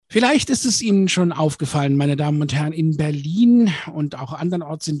Vielleicht ist es Ihnen schon aufgefallen, meine Damen und Herren, in Berlin und auch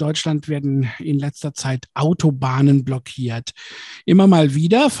andernorts in Deutschland werden in letzter Zeit Autobahnen blockiert. Immer mal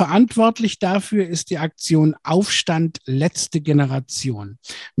wieder. Verantwortlich dafür ist die Aktion Aufstand Letzte Generation.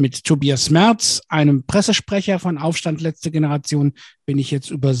 Mit Tobias Merz, einem Pressesprecher von Aufstand Letzte Generation, bin ich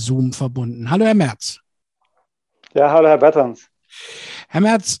jetzt über Zoom verbunden. Hallo, Herr Merz. Ja, hallo, Herr Bertans. Herr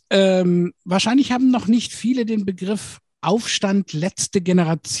Merz, wahrscheinlich haben noch nicht viele den Begriff Aufstand letzte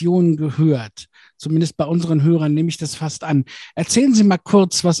Generation gehört. Zumindest bei unseren Hörern nehme ich das fast an. Erzählen Sie mal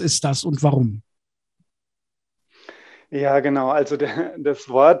kurz, was ist das und warum? Ja, genau. Also das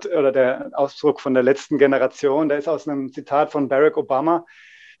Wort oder der Ausdruck von der letzten Generation, der ist aus einem Zitat von Barack Obama,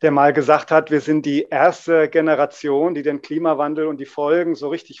 der mal gesagt hat, wir sind die erste Generation, die den Klimawandel und die Folgen so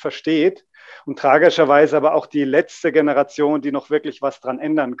richtig versteht und tragischerweise aber auch die letzte Generation, die noch wirklich was dran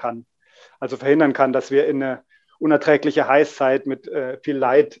ändern kann. Also verhindern kann, dass wir in eine unerträgliche Heißzeit mit viel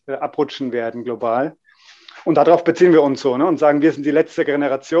Leid abrutschen werden global. Und darauf beziehen wir uns so, ne, und sagen, wir sind die letzte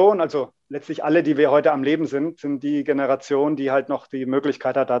Generation. Also letztlich alle, die wir heute am Leben sind die Generation, die halt noch die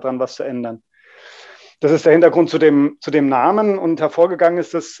Möglichkeit hat, daran was zu ändern. Das ist der Hintergrund zu dem Namen. Und hervorgegangen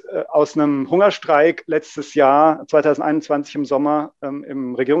ist es aus einem Hungerstreik letztes Jahr, 2021 im Sommer,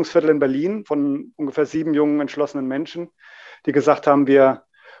 im Regierungsviertel in Berlin von ungefähr 7 jungen, entschlossenen Menschen, die gesagt haben, wir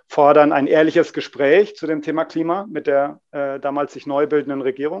fordern ein ehrliches Gespräch zu dem Thema Klima mit der damals sich neu bildenden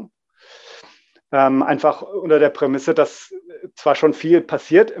Regierung. Einfach unter der Prämisse, dass zwar schon viel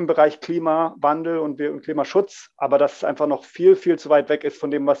passiert im Bereich Klimawandel und Klimaschutz, aber dass es einfach noch viel, viel zu weit weg ist von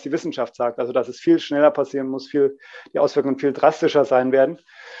dem, was die Wissenschaft sagt. Also dass es viel schneller passieren muss, die Auswirkungen viel drastischer sein werden.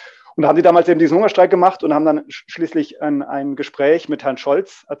 Und da haben die damals eben diesen Hungerstreik gemacht und haben dann schließlich ein Gespräch mit Herrn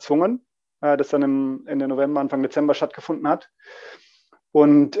Scholz erzwungen, das dann Ende November, Anfang Dezember stattgefunden hat.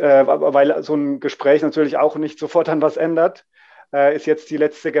 Und weil so ein Gespräch natürlich auch nicht sofort an was ändert, ist jetzt die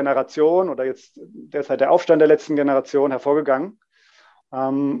letzte Generation oder jetzt derzeit der Aufstand der letzten Generation hervorgegangen.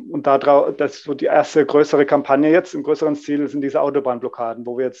 Und das ist so die erste größere Kampagne jetzt im größeren Stil sind diese Autobahnblockaden,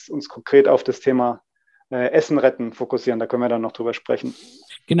 wo wir jetzt uns konkret auf das Thema Essen retten fokussieren. Da können wir dann noch drüber sprechen.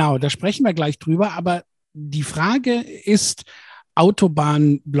 Genau, da sprechen wir gleich drüber. Aber die Frage ist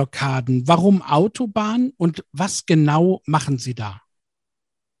Autobahnblockaden. Warum Autobahn und was genau machen Sie da?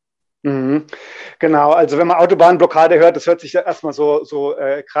 Mhm. Genau, also wenn man Autobahnblockade hört, das hört sich ja erstmal so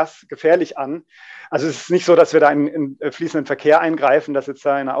krass gefährlich an. Also es ist nicht so, dass wir da in fließenden Verkehr eingreifen, dass jetzt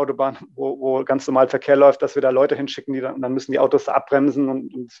da in einer Autobahn, wo ganz normal Verkehr läuft, dass wir da Leute hinschicken, und dann müssen die Autos da abbremsen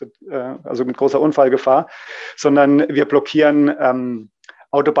und es wird, also mit großer Unfallgefahr, sondern wir blockieren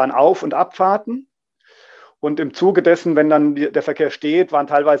Autobahnauf- und Abfahrten. Und im Zuge dessen, wenn dann der Verkehr steht, waren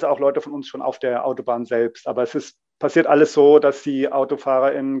teilweise auch Leute von uns schon auf der Autobahn selbst. Aber es passiert alles so, dass die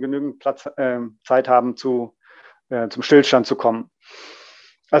AutofahrerInnen genügend Zeit haben, zum Stillstand zu kommen.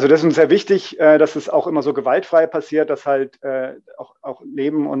 Also das ist uns sehr wichtig, dass es auch immer so gewaltfrei passiert, dass halt auch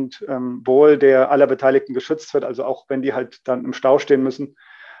Leben und Wohl aller Beteiligten geschützt wird. Also auch wenn die halt dann im Stau stehen müssen,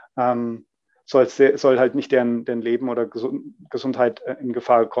 soll halt nicht deren Leben oder Gesundheit in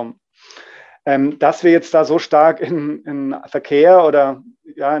Gefahr kommen. Dass wir jetzt da so stark in Verkehr oder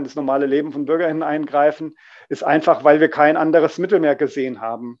ja, in das normale Leben von BürgerInnen eingreifen, ist einfach, weil wir kein anderes Mittel mehr gesehen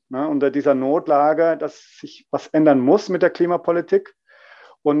haben. Ne? Unter dieser Notlage, dass sich was ändern muss mit der Klimapolitik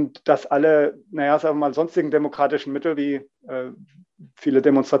und dass alle, sagen wir mal, sonstigen demokratischen Mittel wie viele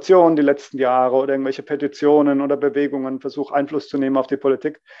Demonstrationen die letzten Jahre oder irgendwelche Petitionen oder Bewegungen, Versuch Einfluss zu nehmen auf die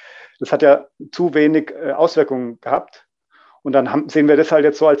Politik, das hat ja zu wenig Auswirkungen gehabt. Und dann sehen wir das halt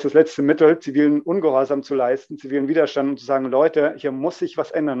jetzt so als das letzte Mittel, zivilen Ungehorsam zu leisten, zivilen Widerstand und zu sagen, Leute, hier muss sich was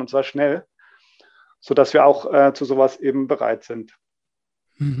ändern und zwar schnell, sodass wir auch zu sowas eben bereit sind.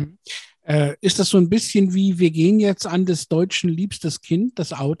 Mhm. Ist das so ein bisschen wie, wir gehen jetzt an des Deutschen liebstes Kind,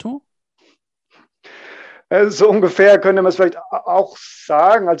 das Auto? So ungefähr könnte man es vielleicht auch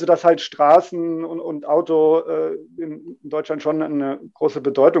sagen, also dass halt Straßen und Auto in Deutschland schon eine große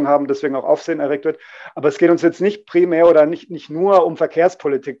Bedeutung haben, deswegen auch Aufsehen erregt wird. Aber es geht uns jetzt nicht primär oder nicht nur um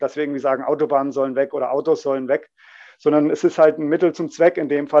Verkehrspolitik, dass wir irgendwie sagen, Autobahnen sollen weg oder Autos sollen weg, sondern es ist halt ein Mittel zum Zweck in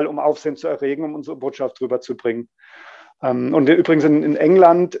dem Fall, um Aufsehen zu erregen, um unsere Botschaft rüberzubringen. Und übrigens in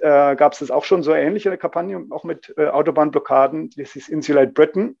England gab es das auch schon so ähnliche Kampagne, auch mit Autobahnblockaden, das hieß Insulate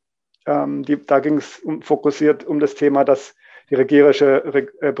Britain. Da ging es fokussiert um das Thema, dass die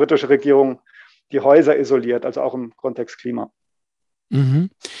britische Regierung die Häuser isoliert, also auch im Kontext Klima. Mhm.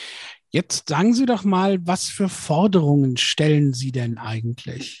 Jetzt sagen Sie doch mal, was für Forderungen stellen Sie denn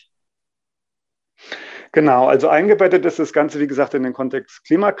eigentlich? Genau, also eingebettet ist das Ganze, wie gesagt, in den Kontext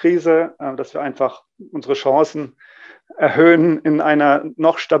Klimakrise, dass wir einfach unsere Chancen erhöhen in einer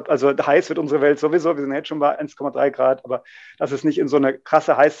also heiß wird unsere Welt sowieso, wir sind jetzt schon bei 1,3 Grad, aber dass es nicht in so eine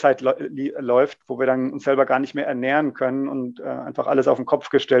krasse Heißzeit läuft, wo wir dann uns selber gar nicht mehr ernähren können und einfach alles auf den Kopf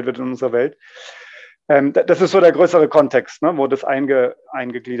gestellt wird in unserer Welt. Das ist so der größere Kontext, ne, wo das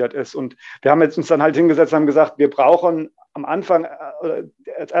eingegliedert ist. Und wir haben jetzt uns dann halt hingesetzt und haben gesagt, wir brauchen am Anfang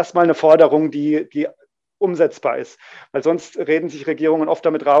erstmal eine Forderung, die umsetzbar ist. Weil sonst reden sich Regierungen oft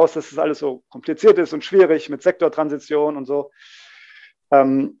damit raus, dass es alles so kompliziert ist und schwierig mit Sektortransition und so.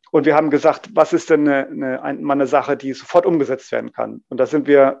 Und wir haben gesagt, was ist denn mal eine Sache, die sofort umgesetzt werden kann? Und da sind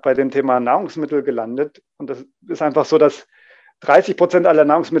wir bei dem Thema Nahrungsmittel gelandet. Und das ist einfach so, dass 30% aller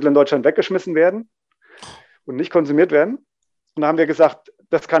Nahrungsmittel in Deutschland weggeschmissen werden und nicht konsumiert werden. Und da haben wir gesagt,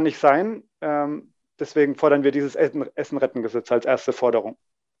 das kann nicht sein. Deswegen fordern wir dieses Essen-Retten-Gesetz als erste Forderung.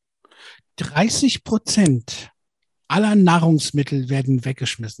 30% aller Nahrungsmittel werden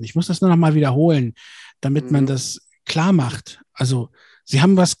weggeschmissen. Ich muss das nur noch mal wiederholen, damit man das klar macht. Also Sie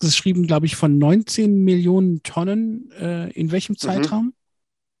haben was geschrieben, glaube ich, von 19 Millionen Tonnen. In welchem Zeitraum?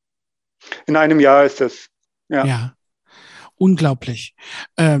 In einem Jahr ist das. Ja, unglaublich.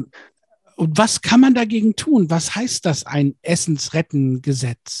 Und was kann man dagegen tun? Was heißt das, ein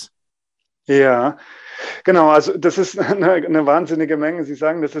Essensretten-Gesetz? Ja, genau. Also das ist eine wahnsinnige Menge. Sie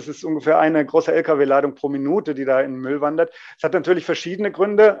sagen, das ist ungefähr eine große Lkw-Ladung pro Minute, die da in den Müll wandert. Es hat natürlich verschiedene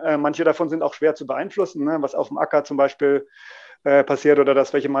Gründe. Manche davon sind auch schwer zu beeinflussen, ne? Was auf dem Acker zum Beispiel passiert oder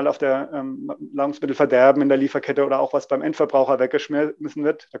dass welche mal auf der Nahrungsmittel verderben in der Lieferkette oder auch was beim Endverbraucher weggeschmissen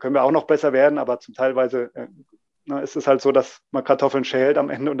wird. Da können wir auch noch besser werden, aber zum Teilweise ist es halt so, dass man Kartoffeln schält am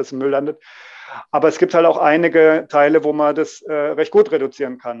Ende und das im Müll landet. Aber es gibt halt auch einige Teile, wo man das recht gut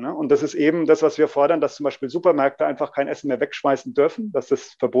reduzieren kann. Ne? Und das ist eben das, was wir fordern, dass zum Beispiel Supermärkte einfach kein Essen mehr wegschmeißen dürfen, dass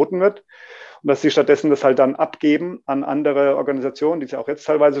das verboten wird und dass sie stattdessen das halt dann abgeben an andere Organisationen, die es ja auch jetzt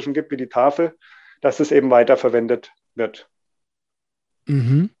teilweise schon gibt, wie die Tafel, dass es eben weiterverwendet wird.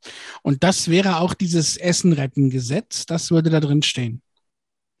 Mhm. Und das wäre auch dieses Essen-Retten-Gesetz, das würde da drin stehen.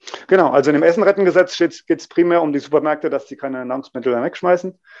 Genau, also in dem Essen-Retten-Gesetz geht es primär um die Supermärkte, dass sie keine Nahrungsmittel mehr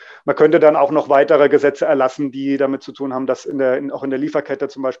wegschmeißen. Man könnte dann auch noch weitere Gesetze erlassen, die damit zu tun haben, dass auch in der Lieferkette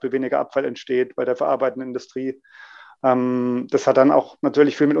zum Beispiel weniger Abfall entsteht bei der verarbeitenden Industrie. Das hat dann auch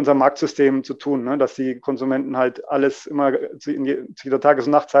natürlich viel mit unserem Marktsystem zu tun, ne? Dass die Konsumenten halt alles immer zu jeder Tages-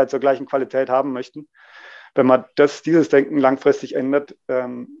 und Nachtzeit zur gleichen Qualität haben möchten. Wenn man dieses Denken langfristig ändert,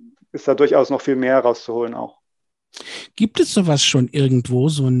 ist da durchaus noch viel mehr rauszuholen auch. Gibt es sowas schon irgendwo,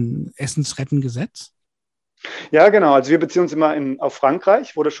 so ein Essensrettengesetz? Ja, genau. Also wir beziehen uns immer auf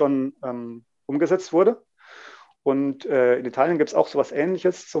Frankreich, wo das schon umgesetzt wurde. Und in Italien gibt es auch sowas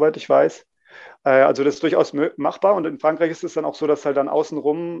Ähnliches, soweit ich weiß. Also das ist durchaus machbar. Und in Frankreich ist es dann auch so, dass halt dann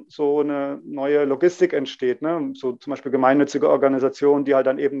außenrum so eine neue Logistik entsteht. Ne? So zum Beispiel gemeinnützige Organisationen, die halt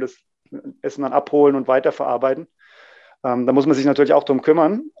dann eben das Essen dann abholen und weiterverarbeiten. Da muss man sich natürlich auch drum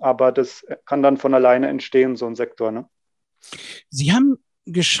kümmern, aber das kann dann von alleine entstehen, so ein Sektor. Ne? Sie haben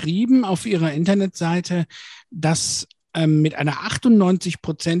geschrieben auf Ihrer Internetseite, dass mit einer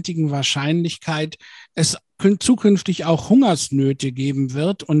 98-prozentigen Wahrscheinlichkeit es zukünftig auch Hungersnöte geben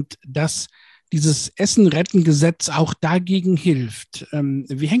wird und dass dieses Essen-Retten-Gesetz auch dagegen hilft.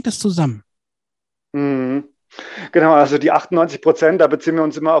 Wie hängt das zusammen? Mhm. Genau, also die 98%, da beziehen wir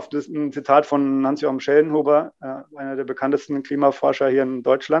uns immer auf ein Zitat von Hans-Joachim Schellnhuber, einer der bekanntesten Klimaforscher hier in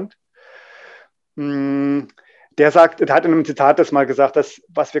Deutschland. Der hat in einem Zitat das mal gesagt, dass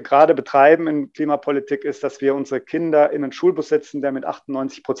was wir gerade betreiben in Klimapolitik ist, dass wir unsere Kinder in einen Schulbus setzen, der mit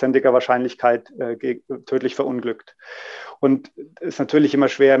 98%iger Wahrscheinlichkeit tödlich verunglückt. Und es ist natürlich immer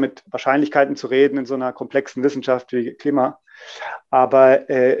schwer, mit Wahrscheinlichkeiten zu reden in so einer komplexen Wissenschaft wie Klima. Aber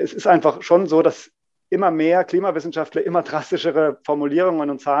es ist einfach schon so, dass immer mehr Klimawissenschaftler immer drastischere Formulierungen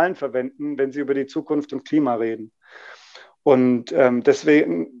und Zahlen verwenden, wenn sie über die Zukunft und Klima reden. Und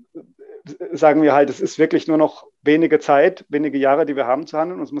deswegen sagen wir halt, es ist wirklich nur noch wenige Zeit, wenige Jahre, die wir haben zu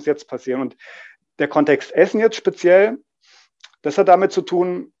handeln und es muss jetzt passieren. Und der Kontext Essen jetzt speziell, das hat damit zu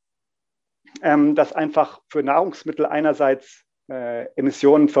tun, dass einfach für Nahrungsmittel einerseits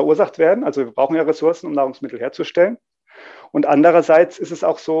Emissionen verursacht werden. Also wir brauchen ja Ressourcen, um Nahrungsmittel herzustellen. Und andererseits ist es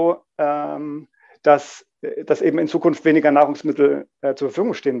auch so, dass eben in Zukunft weniger Nahrungsmittel zur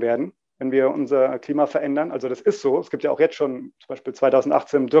Verfügung stehen werden, wenn wir unser Klima verändern. Also das ist so. Es gibt ja auch jetzt schon, zum Beispiel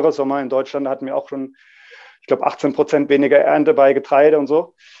 2018 im Dürresommer in Deutschland, da hatten wir auch schon, ich glaube, 18% weniger Ernte bei Getreide und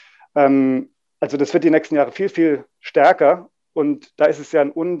so. Also das wird die nächsten Jahre viel, viel stärker. Und da ist es ja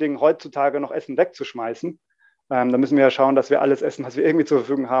ein Unding, heutzutage noch Essen wegzuschmeißen. Da müssen wir ja schauen, dass wir alles Essen, was wir irgendwie zur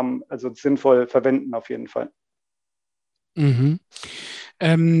Verfügung haben, also sinnvoll verwenden auf jeden Fall. Mhm.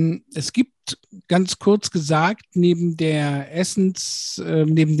 Es gibt ganz kurz gesagt neben dem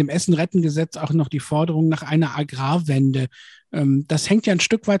Essen-Retten-Gesetz auch noch die Forderung nach einer Agrarwende. Das hängt ja ein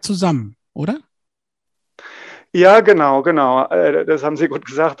Stück weit zusammen, oder? Ja, genau, genau. Das haben Sie gut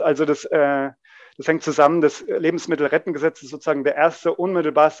gesagt. Also das hängt zusammen. Das Lebensmittelrettengesetz ist sozusagen der erste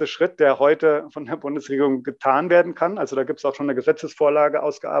unmittelbarste Schritt, der heute von der Bundesregierung getan werden kann. Also da gibt es auch schon eine Gesetzesvorlage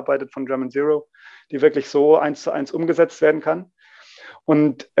ausgearbeitet von German Zero, die wirklich so 1:1 umgesetzt werden kann.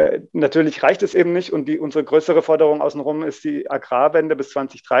 Und natürlich reicht es eben nicht. Und unsere größere Forderung außenrum ist die Agrarwende bis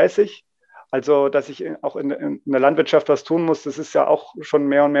 2030. Also, dass ich auch in der Landwirtschaft was tun muss, das ist ja auch schon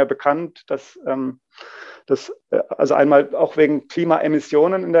mehr und mehr bekannt, dass also einmal auch wegen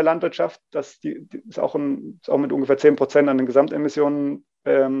Klimaemissionen in der Landwirtschaft, die ist auch mit ungefähr 10% an den Gesamtemissionen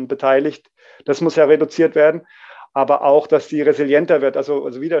beteiligt. Das muss ja reduziert werden, aber auch, dass die resilienter wird,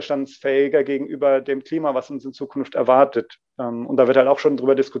 also widerstandsfähiger gegenüber dem Klima, was uns in Zukunft erwartet. Und da wird halt auch schon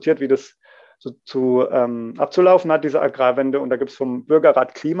darüber diskutiert, wie das abzulaufen hat, diese Agrarwende. Und da gibt es vom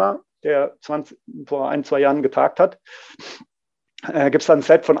Bürgerrat Klima, der vor 1, 2 Jahren getagt hat, gibt es dann ein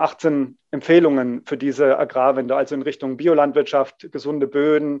Set von 18 Empfehlungen für diese Agrarwende, also in Richtung Biolandwirtschaft, gesunde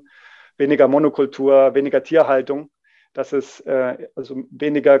Böden, weniger Monokultur, weniger Tierhaltung, dass es also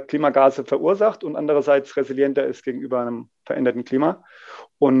weniger Klimagase verursacht und andererseits resilienter ist gegenüber einem veränderten Klima.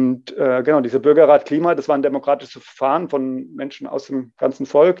 Und genau, diese Bürgerrat Klima, das war ein demokratisches Verfahren von Menschen aus dem ganzen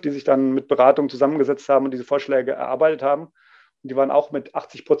Volk, die sich dann mit Beratung zusammengesetzt haben und diese Vorschläge erarbeitet haben. Und die waren auch mit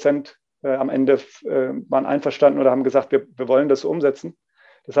 80% am Ende waren einverstanden oder haben gesagt, wir wollen das so umsetzen.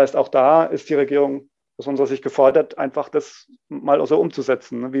 Das heißt, auch da ist die Regierung aus unserer Sicht gefordert, einfach das mal so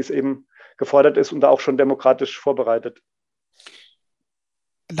umzusetzen, ne, wie es eben gefordert ist und da auch schon demokratisch vorbereitet.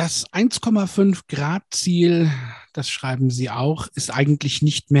 Das 1,5 Grad Ziel, das schreiben Sie auch, ist eigentlich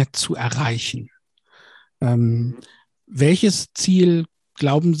nicht mehr zu erreichen. Welches Ziel,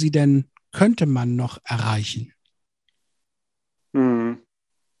 glauben Sie denn, könnte man noch erreichen?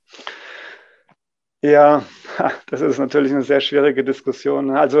 Ja, das ist natürlich eine sehr schwierige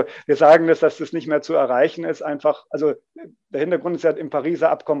Diskussion. Also wir sagen dass das nicht mehr zu erreichen ist, einfach, also der Hintergrund ist ja im Pariser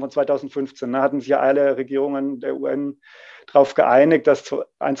Abkommen von 2015, da hatten sich ja alle Regierungen der UN darauf geeinigt, dass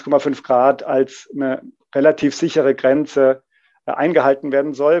 1,5 Grad als eine relativ sichere Grenze eingehalten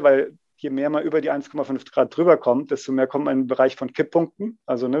werden soll, weil je mehr man über die 1,5 Grad drüber kommt, desto mehr kommt man in den Bereich von Kipppunkten,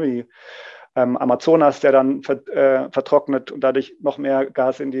 also ne, wie Amazonas, der dann vertrocknet und dadurch noch mehr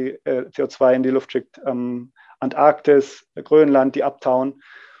Gas CO2 in die Luft schickt, Antarktis, Grönland, die abtauen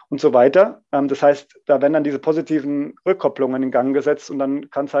und so weiter. Das heißt, da werden dann diese positiven Rückkopplungen in Gang gesetzt und dann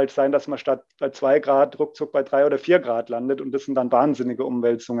kann es halt sein, dass man statt bei 2 Grad ruckzuck bei 3 oder 4 Grad landet und das sind dann wahnsinnige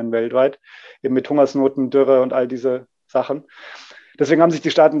Umwälzungen weltweit, eben mit Hungersnoten, Dürre und all diese Sachen. Deswegen haben sich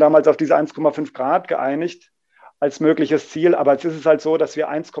die Staaten damals auf diese 1,5 Grad geeinigt als mögliches Ziel. Aber jetzt ist es halt so, dass wir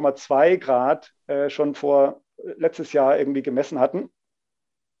 1,2 Grad schon letztes Jahr irgendwie gemessen hatten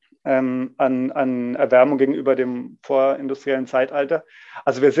an Erwärmung gegenüber dem vorindustriellen Zeitalter.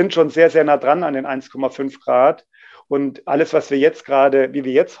 Also wir sind schon sehr, sehr nah dran an den 1,5 Grad. Und alles, wie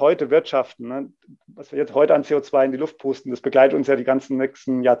wir jetzt heute wirtschaften, ne, was wir jetzt heute an CO2 in die Luft pusten, das begleitet uns ja die ganzen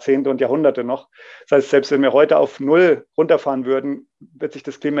nächsten Jahrzehnte und Jahrhunderte noch. Das heißt, selbst wenn wir heute auf 0 runterfahren würden, wird sich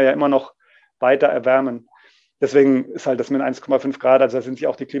das Klima ja immer noch weiter erwärmen. Deswegen ist halt das mit 1,5 Grad, also da sind sich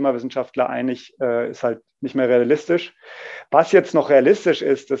auch die Klimawissenschaftler einig, ist halt nicht mehr realistisch. Was jetzt noch realistisch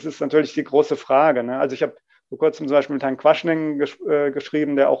ist, das ist natürlich die große Frage. Ne? Also ich habe vor kurzem zum Beispiel mit Herrn Quaschning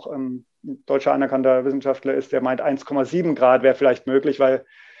geschrieben, der auch deutscher anerkannter Wissenschaftler ist, der meint, 1,7 Grad wäre vielleicht möglich, weil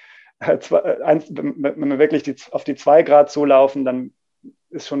wenn wir wirklich auf die 2 Grad zulaufen, dann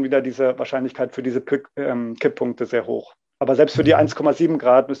ist schon wieder diese Wahrscheinlichkeit für diese Kipppunkte sehr hoch. Aber selbst für die 1,7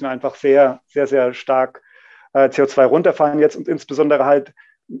 Grad müssen wir einfach sehr, sehr, sehr stark CO2 runterfahren jetzt und insbesondere halt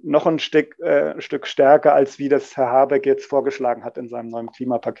noch ein Stück stärker, als wie das Herr Habeck jetzt vorgeschlagen hat in seinem neuen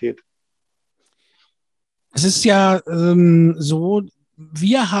Klimapaket. Es ist ja so,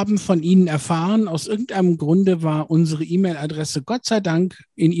 wir haben von Ihnen erfahren, aus irgendeinem Grunde war unsere E-Mail-Adresse Gott sei Dank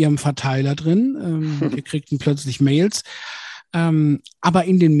in Ihrem Verteiler drin. Wir kriegten plötzlich Mails. Aber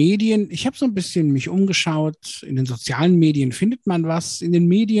in den Medien, ich habe so ein bisschen mich umgeschaut, in den sozialen Medien findet man was, in den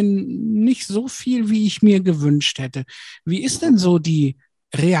Medien nicht so viel, wie ich mir gewünscht hätte. Wie ist denn so die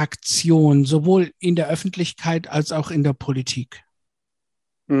Reaktion, sowohl in der Öffentlichkeit als auch in der Politik?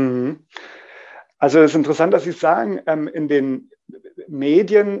 Also es ist interessant, dass Sie sagen, in den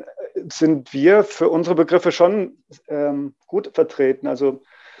Medien sind wir für unsere Begriffe schon gut vertreten. Also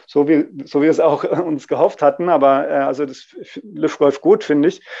so wie wir es auch uns gehofft hatten, aber also das läuft gut, finde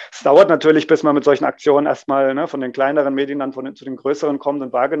ich. Es dauert natürlich, bis man mit solchen Aktionen erstmal von den kleineren Medien dann zu den größeren kommt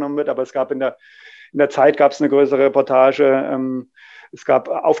und wahrgenommen wird, aber es gab in der Zeit gab es eine größere Reportage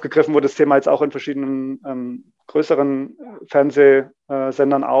Aufgegriffen wurde das Thema jetzt auch in verschiedenen größeren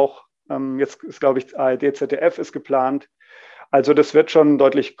Fernsehsendern auch. Jetzt ist, glaube ich, ARD, ZDF ist geplant. Also das wird schon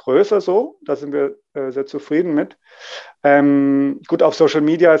deutlich größer so. Da sind wir sehr zufrieden mit. Gut, auf Social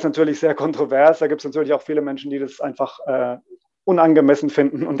Media ist natürlich sehr kontrovers. Da gibt es natürlich auch viele Menschen, die das einfach unangemessen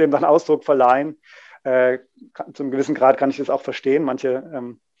finden und dem dann Ausdruck verleihen. Zum gewissen Grad kann ich das auch verstehen.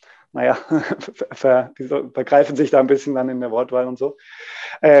 Manche, vergreifen sich da ein bisschen dann in der Wortwahl und so.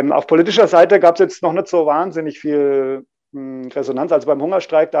 Auf politischer Seite gab es jetzt noch nicht so wahnsinnig viel Resonanz. Also beim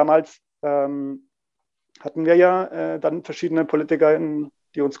Hungerstreik damals hatten wir ja dann verschiedene Politiker,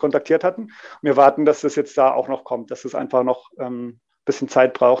 die uns kontaktiert hatten. Und wir warten, dass das jetzt da auch noch kommt, dass es einfach noch ein bisschen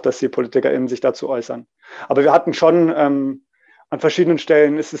Zeit braucht, dass die PolitikerInnen sich dazu äußern. Aber wir hatten schon an verschiedenen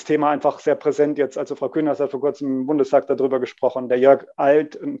Stellen ist das Thema einfach sehr präsent jetzt. Also Frau Künast hat vor kurzem im Bundestag darüber gesprochen. Der Jörg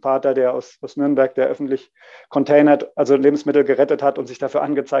Alt, ein Pater, der aus Nürnberg, der öffentlich containert, also Lebensmittel gerettet hat und sich dafür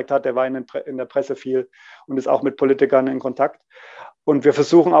angezeigt hat, der war in der Presse viel und ist auch mit Politikern in Kontakt. Und wir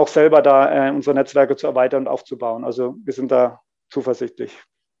versuchen auch selber da unsere Netzwerke zu erweitern und aufzubauen. Also wir sind da zuversichtlich.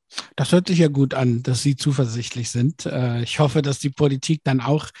 Das hört sich ja gut an, dass Sie zuversichtlich sind. Ich hoffe, dass die Politik dann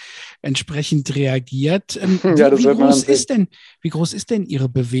auch entsprechend reagiert. Wie groß ist denn Ihre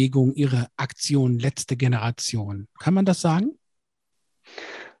Bewegung, Ihre Aktion Letzte Generation? Kann man das sagen?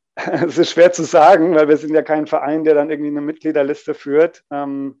 Es ist schwer zu sagen, weil wir sind ja kein Verein, der dann irgendwie eine Mitgliederliste führt.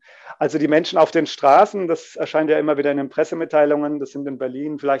 Also die Menschen auf den Straßen, das erscheint ja immer wieder in den Pressemitteilungen, das sind in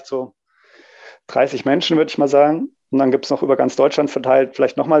Berlin vielleicht so 30 Menschen, würde ich mal sagen. Und dann gibt es noch über ganz Deutschland verteilt,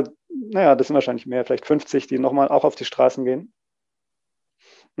 vielleicht nochmal, das sind wahrscheinlich mehr, vielleicht 50, die nochmal auch auf die Straßen gehen.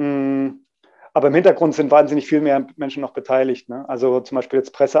 Aber im Hintergrund sind wahnsinnig viel mehr Menschen noch beteiligt. Ne? Also zum Beispiel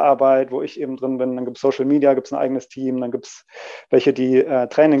jetzt Pressearbeit, wo ich eben drin bin, dann gibt es Social Media, gibt es ein eigenes Team, dann gibt es welche, die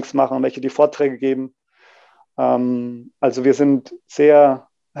Trainings machen, welche, die Vorträge geben. Also wir sind sehr,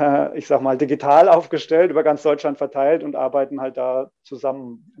 ich sag mal, digital aufgestellt, über ganz Deutschland verteilt und arbeiten halt da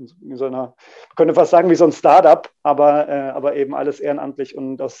zusammen in so einer, man könnte fast sagen, wie so ein Startup, aber eben alles ehrenamtlich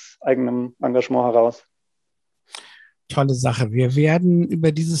und aus eigenem Engagement heraus. Tolle Sache. Wir werden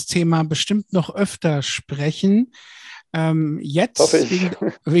über dieses Thema bestimmt noch öfter sprechen. Jetzt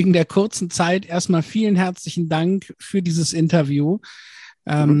wegen der kurzen Zeit erstmal vielen herzlichen Dank für dieses Interview.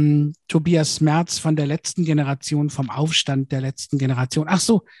 Tobias Merz von der letzten Generation, vom Aufstand der letzten Generation. Ach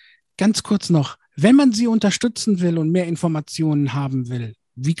so, ganz kurz noch. Wenn man Sie unterstützen will und mehr Informationen haben will,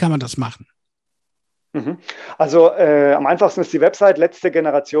 wie kann man das machen? Also am einfachsten ist die Website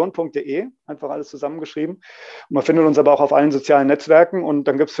letztegeneration.de, einfach alles zusammengeschrieben. Und man findet uns aber auch auf allen sozialen Netzwerken und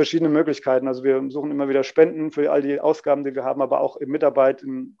dann gibt es verschiedene Möglichkeiten. Also wir suchen immer wieder Spenden für all die Ausgaben, die wir haben, aber auch Mitarbeit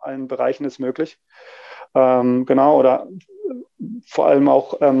in allen Bereichen ist möglich. Genau, oder vor allem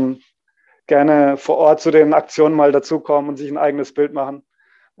auch gerne vor Ort zu den Aktionen mal dazukommen und sich ein eigenes Bild machen.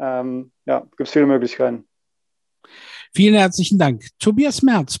 Gibt es viele Möglichkeiten. Vielen herzlichen Dank. Tobias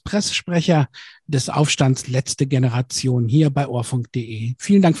Merz, Pressesprecher des Aufstands Letzte Generation hier bei Orfunk.de.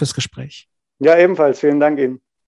 Vielen Dank fürs Gespräch. Ja, ebenfalls. Vielen Dank Ihnen.